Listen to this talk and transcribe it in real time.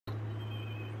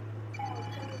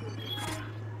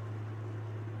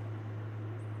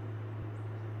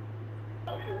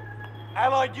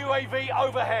Allied UAV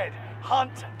overhead.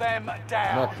 Hunt them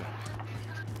down. Nothing.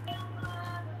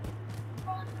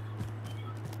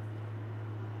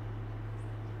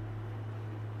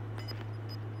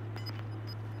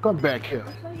 Come back here.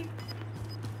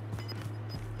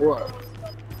 What?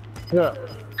 Yeah.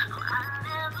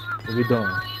 What we doing?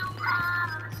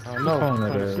 I don't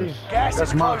know. Gas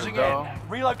That's is closing mine, in. dog.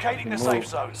 Relocating the safe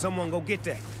zone. Someone go get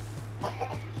that.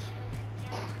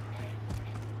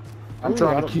 I'm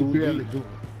trying to keep Billy.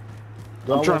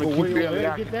 I'm trying to keep Billy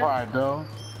occupied, dog.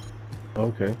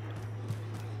 Okay.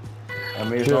 I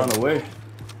mean, it's on the way.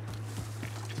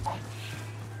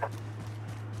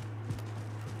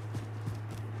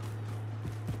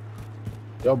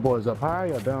 Y'all boys up high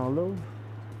or down low?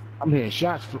 I'm hearing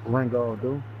shots, Ringo,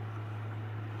 dude.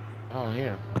 Oh,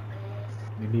 yeah.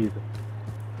 Me neither.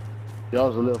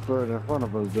 Y'all's a little further in front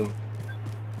of us, dude.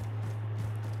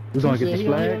 Who's gonna get this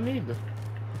flag?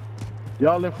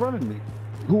 Y'all in front of me.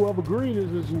 Whoever green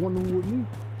is one with me.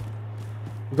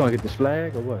 We gonna get this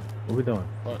flag or what? What we doing?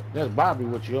 That's Bobby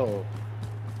with y'all.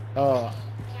 I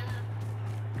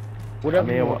Whatever.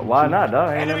 mean, why not,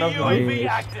 dog? Ain't Enemy enough. UAV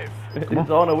active. It's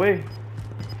on the way.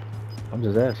 I'm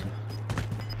just asking.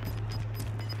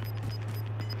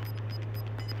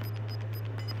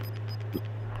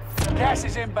 Gas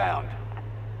is inbound.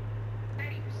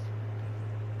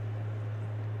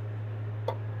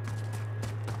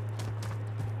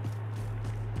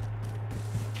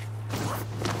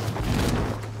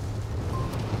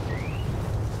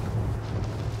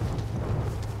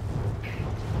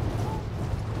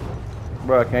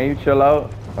 Bro, can you chill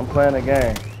out? I'm playing a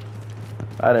game.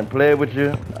 I didn't play with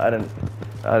you. I didn't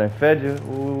fed you.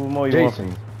 What more you want from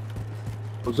me?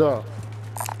 What's up?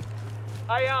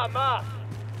 Ma.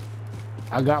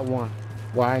 I got one.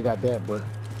 Well, I ain't got that, but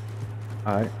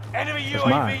Alright. Enemy That's UAV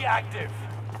mine. active.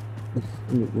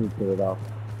 let me put it off.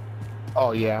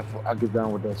 Oh yeah, I get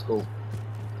down with that scope.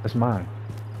 That's mine.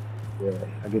 Yeah,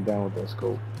 I get down with that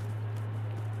scope.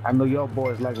 I know y'all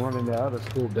boys like running that other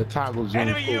scope, the toggle zoom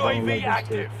Enemy scope. I don't UAV like that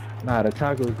active. Nah, the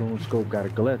toggle zoom scope got a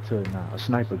glare to it now, a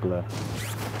sniper glare.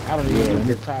 scope. I don't even use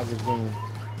the toggle zoom.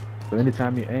 So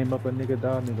anytime you aim up a nigga,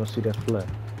 dog, you gonna see that flare.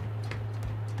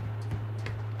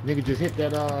 Nigga just hit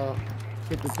that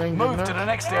hit the thing. Move to the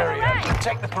next area.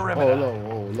 Protect the perimeter.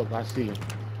 Oh look, I see him.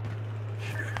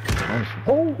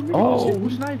 Oh, who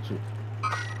sniped you?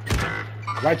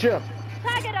 Right here.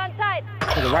 Target on sight.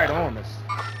 Nigga right on us.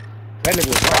 That nigga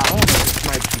was right on us.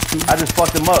 Sniped you too. I just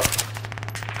fucked him up.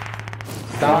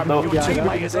 Your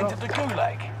teammate has entered the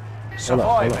gulag.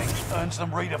 Surviving earns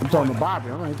them I'm talking redeployment. about Bobby.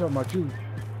 I ain't talking about you.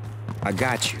 I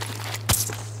got you.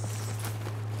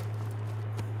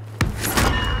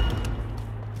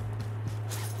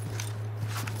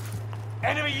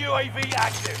 Enemy UAV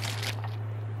active.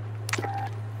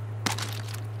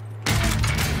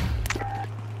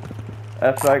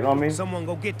 Airstrike on me. Someone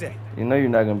go get that. You know you're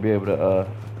not gonna be able to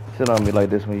sit on me like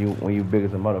this when you big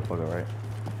as a motherfucker,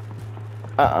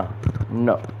 right?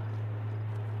 No.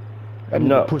 That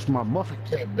No. nigga pushed my muffin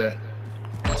cap back.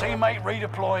 Teammate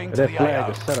redeploying to That the flag AO.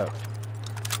 is set up.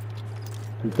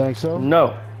 You think so?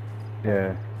 No.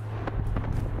 Yeah.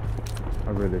 I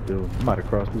really do. I'm about to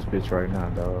cross this bitch right now,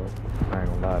 dog. I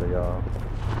ain't gonna lie to y'all.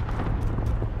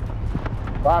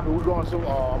 Bobby, we're going so.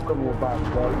 I'm coming with Bobby,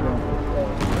 dog.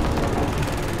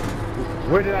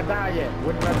 Where did I die at?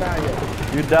 Where did I die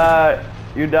at?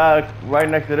 You died right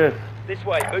next to this. This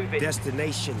way, move it.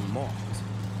 Destination marked.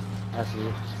 I see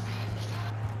it.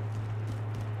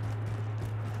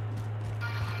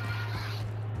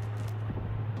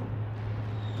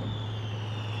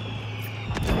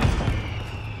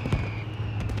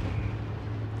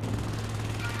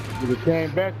 Did it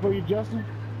came back for you, Justin?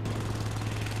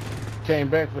 Came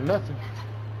back for nothing.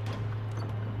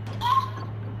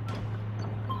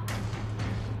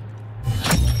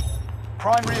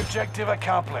 Primary objective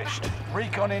accomplished.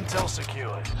 Recon intel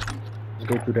secured. Let's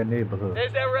go through that neighborhood.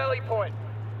 There's their rally point.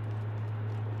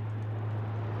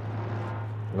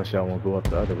 Unless y'all wanna go up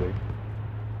the other way.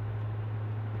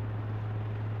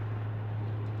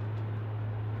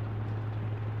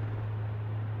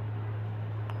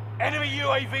 Enemy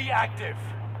UAV active.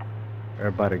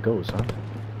 Everybody goes, huh?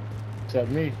 Except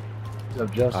me.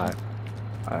 Except Justin.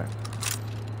 Alright.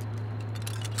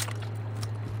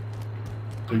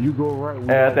 So you go right.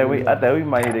 Hey, I think we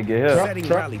might need to get here. Setting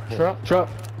rally point. Truck.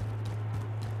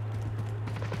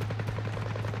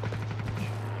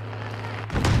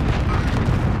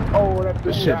 Oh, that's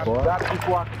Good shit, boy. That's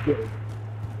before I can get it.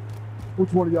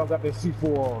 Which one of y'all got that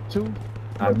C4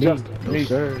 Not me. Justin. No, Me,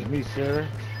 sir. Me, sir.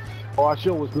 Oh, I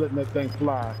sure was letting that thing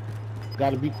fly.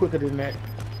 Gotta be quicker than that.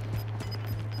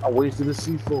 I wasted a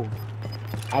C4.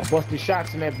 I busted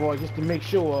shots in that boy just to make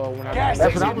sure when I Gas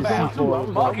that's is what I was doing inbound. too. I was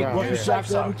Marking like, busting new shots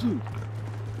safe at him too.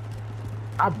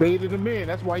 I baited him in.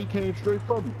 That's why he came straight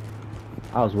for me.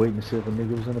 I was waiting to see if a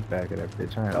nigga was in the back of that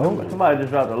bitch. I ain't Oh, somebody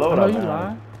just dropped a load know up. you man.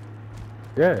 lying.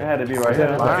 Yeah. It had to be right Yeah,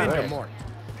 here. right. Vendor mark.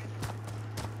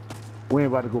 We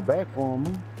ain't about to go back for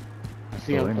him. I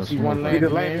see Oh, him. ain't no I see smoke. one Nigga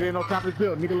landing landed in on top of his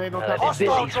building. Nigga landing on top of his Hostile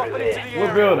building. dropping into the What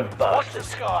area. building? Watch the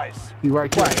skies. He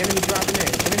right there. Enemy dropping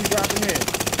in. Enemy dropping in.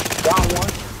 Down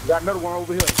one. Got another one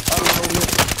over here. Other one over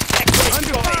here.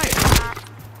 Under fire.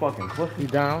 Fucking pussy. He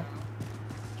down.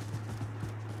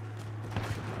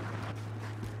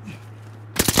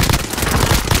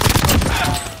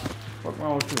 What's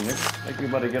wrong with you, nigga? Think you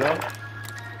about to get up?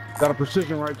 Got a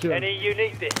precision right here. You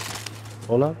need this.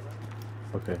 Hold up.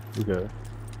 Okay, we good.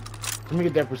 Let me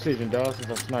get that precision, dog, since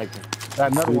I'm sniping.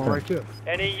 Got another What you one right think?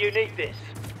 here. You need this.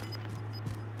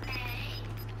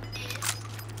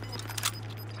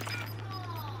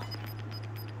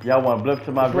 Y'all want to blip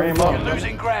to my That's what green we mark? doing. You're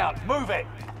losing ground. Move it.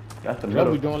 That's the What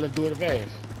middle. we doing? Let's do it fast.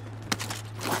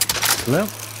 Limp?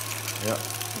 Yep.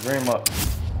 Green mark.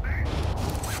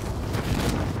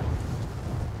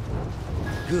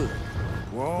 Good.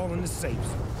 We're all in the safe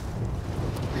zone.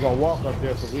 We're gonna walk up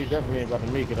there, so we definitely ain't about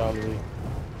to make it all the way.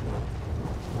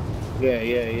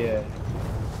 Yeah.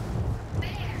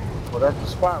 Well, that's the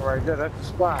spot right there. That's the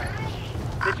spot.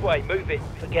 This way. Move it.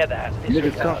 Forget that.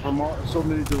 Niggas come from so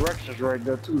many directions right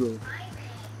there, too, though.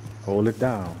 Hold it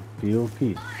down. Feel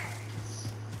peace.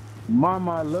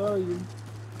 Mama, I love you.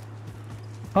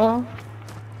 Huh?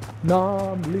 No,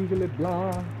 I'm legally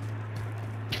blind.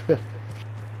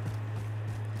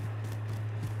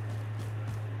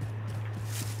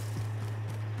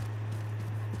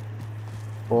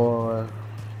 Boy.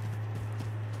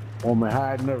 Woman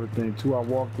hiding everything, too. I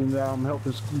walked in there. I'm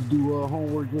helping school do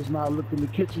homework just now. I looked in the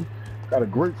kitchen. Got a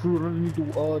grapefruit underneath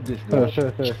the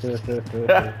dishwasher.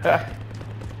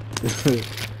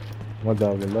 My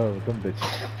dog in love with them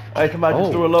bitches. Hey, somebody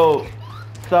just threw a load.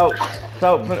 South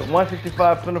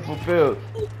 165 Pinnacle Field.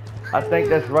 I think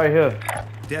that's right here.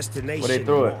 Destination Where they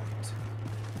threw it? marked.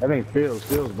 That ain't Phil's.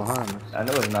 Phil's behind us. I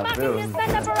know it's not Phil.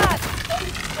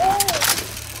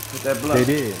 Put that They blunt.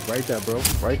 did. Right there, bro.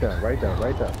 Right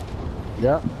there.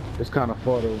 Yep. It's kind of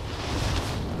far, though.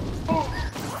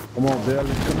 Come on,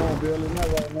 Billy. Come on, Billy. Not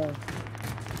right now.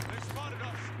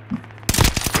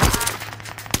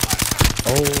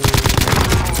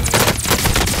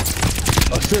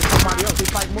 Oh, shit. Somebody else. They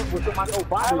fight with somebody else.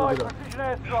 Body over there. Precision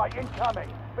airstrike incoming.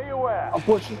 Be aware. I'm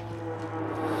pushing.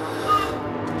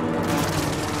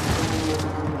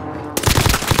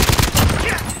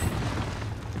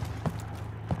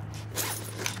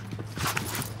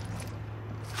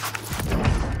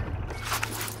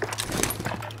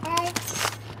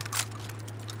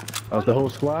 Of the whole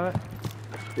squad?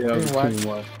 Yeah, it was what? team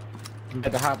one. You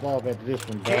had to hop off after this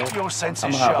one, bro. Keep your senses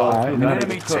I'm hot, sharp. bro. An Nah,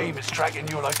 enemy cook. team is tracking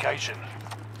your location.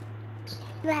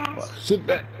 Sit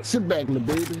back, little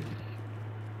baby.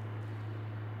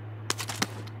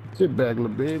 Sit back, little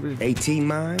baby. 18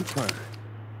 mine prime.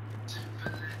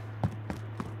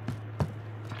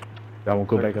 Y'all won't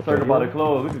go back up Circle there. about to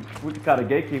close. We can kind of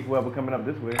gatekeep whoever coming up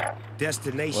this way.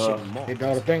 Destination Well, marked. Hey,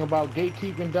 dog, the thing about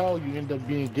gatekeeping, dog, you end up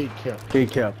being gatekept.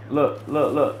 Big cap. Look.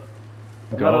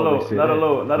 Not a Dog, load. they said Not a that.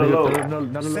 load. Not a Nigga, load.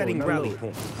 not a load, Setting not a rally load.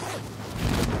 point.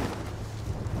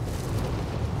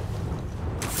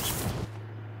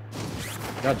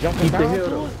 Y'all jumping Keep the down hill, to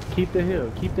though. it? Keep the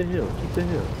hill. Keep the hill. Keep the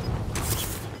hill.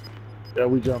 Yeah,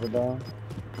 we jumping down.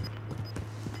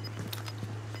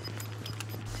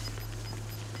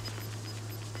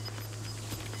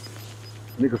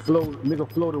 Nigga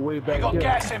float away You back got here.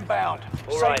 gas inbound.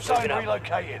 Safe zone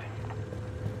relocated.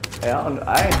 Hey,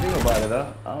 I ain't thinking about it,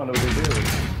 though. I don't know what they do.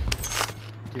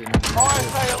 Fire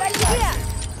sale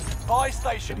active. Buy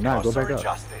station Nah, costs go back are up.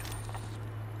 adjusted.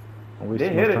 Don't They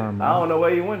waste hit my it. time, I don't know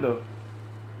where you went, though.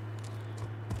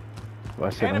 Well, I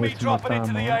said, don't Enemy waste too much dropping into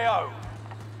time, the man. AO.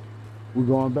 We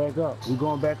going back up. We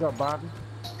going back up, Bobby.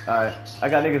 Alright. I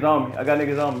got niggas on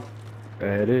me.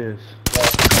 There it is.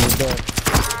 Coming back.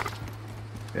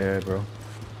 Yeah, bro.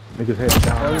 Niggas head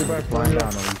down. Everybody Flying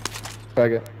down on you.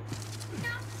 Faggot.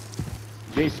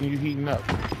 Jason, you heating up.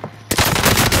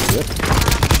 Yep.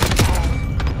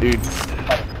 Dude.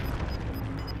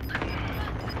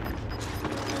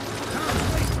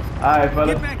 Alright, fella.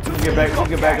 Get back to We it. get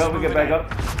back up.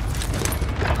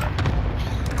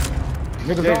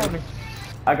 Niggas Jason. on me.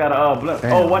 I got a blunt.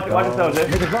 Damn, Oh, watch yourself, Jay.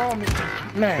 Niggas on me.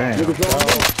 Man, Damn. niggas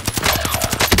on me.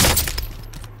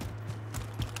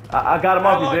 I got him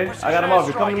off you, Allied Jay. I got him off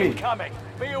you. Come to precision me. airstrike incoming.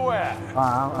 Be aware.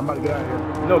 I'm about to get out of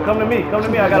here. No, come to me.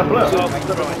 I got a blunt.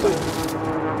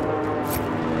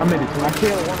 I made it to I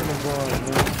killed one of them boys,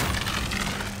 man.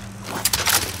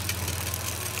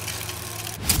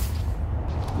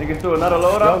 Niggas threw another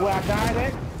load Know up. where I died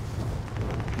at?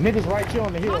 Niggas right here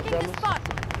on the hill, Marking the fellas. spot.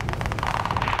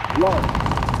 Lord.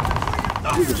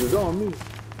 Niggas is on me.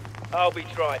 I'll be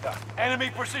driver.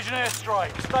 Enemy precision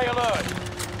airstrike. Stay alert.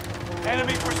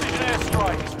 Enemy precision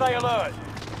airstrike. Stay alert.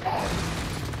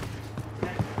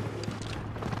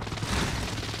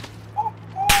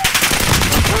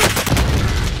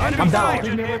 I'm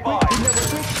down. Nearby.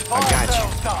 Fire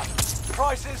sales done.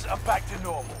 Prices are back to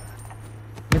normal.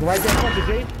 Nigga right there in front of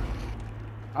you, Jay.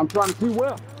 I'm trying to see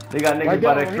well. They got niggas Right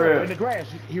by there their on the hill, in the crib. grass.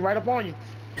 He right up on you.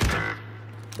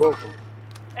 Whoa.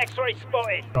 X-ray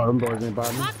spotted. Oh, them boys ain't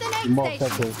by me. Mark the next You mark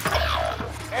that station.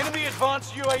 place. Enemy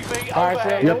advanced UAV All right,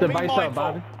 overhead. sir. You have to Be base mindful. up,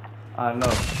 Bobby. I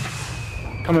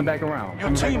know. Coming back around. Your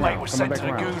Coming back teammate around, was coming sent to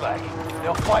the back around. Gulag.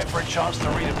 They'll fight for a chance to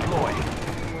redeploy.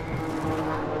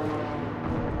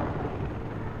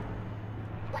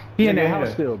 He in Nigga that house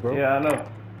here. still, bro. Yeah, I know.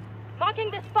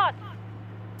 Marking the spot.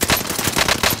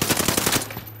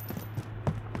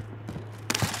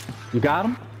 You got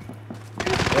him?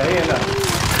 Yeah, he in there.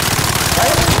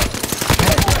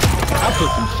 I put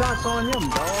some shots on him,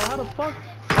 dog. How the fuck?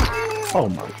 Oh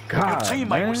my god. Your teammate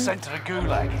man. was sent to the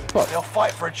Gulag. Fuck. They'll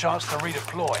fight for a chance to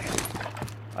redeploy.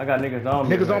 I got niggas on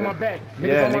me. Niggas on man. my back. Niggas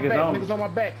Yeah, on my niggas back. on me. Niggas on my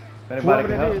back. Anybody Whoever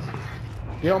can that help. is,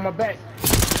 they on my back.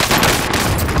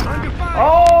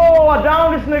 Oh, I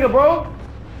downed this nigga, bro.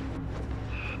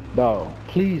 Dog,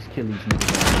 please kill these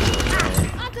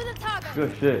niggas. Onto the target.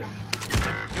 Good shit.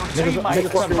 Your Niggas teammate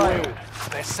fucking was right. failed.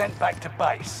 They're sent back to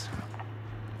base.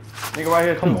 Nigga right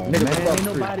here, Come too. on, Niggas man. across Ain't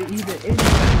the nobody even in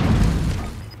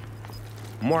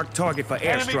Mark target for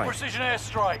Enemy airstrike. precision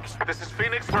airstrikes. This is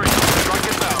Phoenix 3. Strike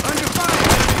it down.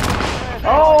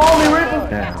 Oh, only Reaper.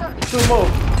 Damn. Two more.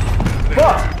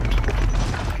 Fuck.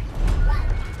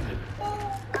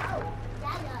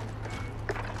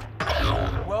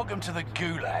 Welcome to the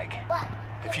Gulag.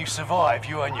 If you survive,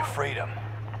 you earn your freedom.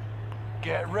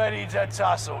 Get ready to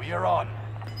tussle. You're on.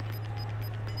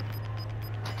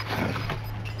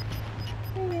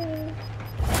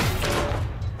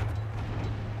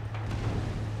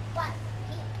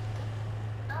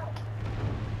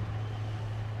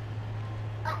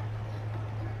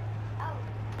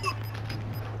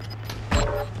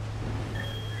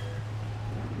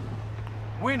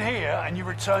 Win here and you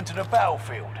return to the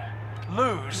battlefield.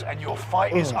 Lose and your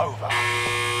fight is over.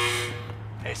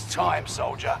 It's time,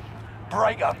 soldier.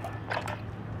 Break 'em.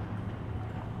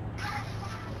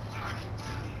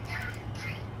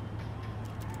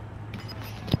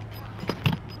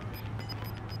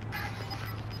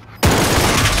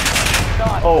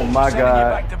 Done. Oh my Sending God.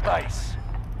 you back to base.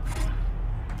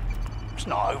 It's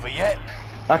not over yet.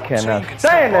 I Team cannot can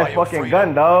stand still buy that your fucking freedom.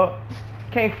 gun, dog.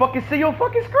 Can't fucking see your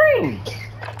fucking screen.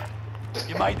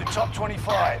 You made the top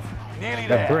 25. Nearly that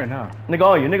there. Brent, huh? Nigga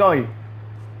on you, nigga on you.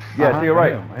 Yeah, to your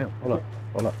right. I am. Hold up.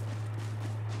 Hold up.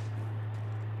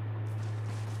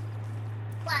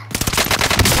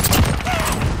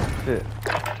 Shit.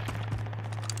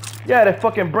 Yeah, that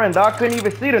fucking Brent, dog. I couldn't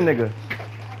even see the nigga.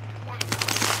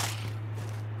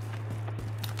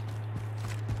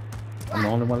 I'm the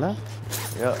only one left?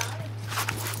 Yep.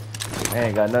 I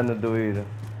ain't got nothing to do either.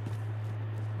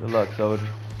 Good luck, soldier.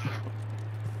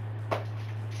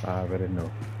 I already know.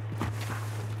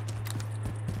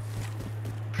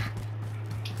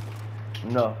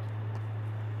 No.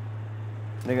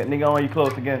 Nigga on you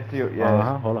close again. To your, yeah.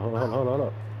 Uh-huh. Hold up, hold up, hold up, hold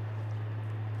up.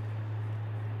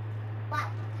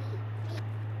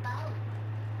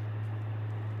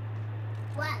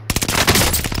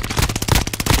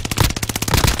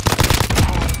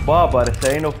 Boy, about to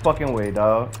say, ain't no fucking way,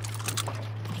 dog.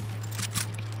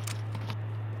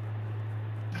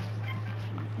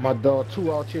 My dog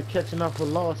 2 out here catching up for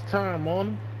lost time on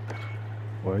him.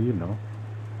 Well, you know.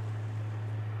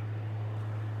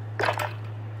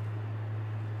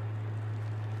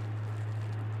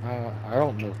 I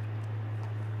don't know.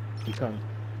 He coming.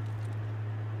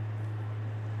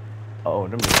 Oh,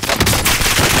 them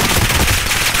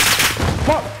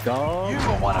Fuck, dog. You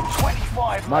were one of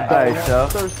 25 My left. dog Alright,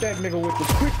 so. searched that nigga with the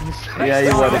quickness. Yeah,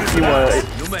 you want it.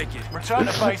 You'll make it. Return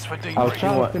to base for I was debrief.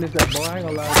 trying what? to finish that, boy. I ain't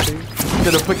gonna lie to you.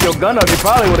 Should have put your gun up. You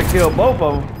probably would have killed both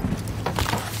of them.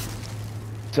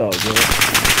 It's all good.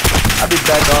 I'll be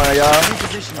back on, y'all.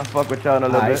 I'll fuck with y'all in a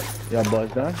little bit. Y'all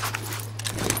boys done?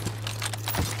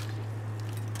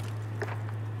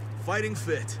 Fighting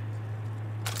fit.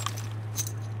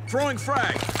 Throwing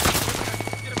frag.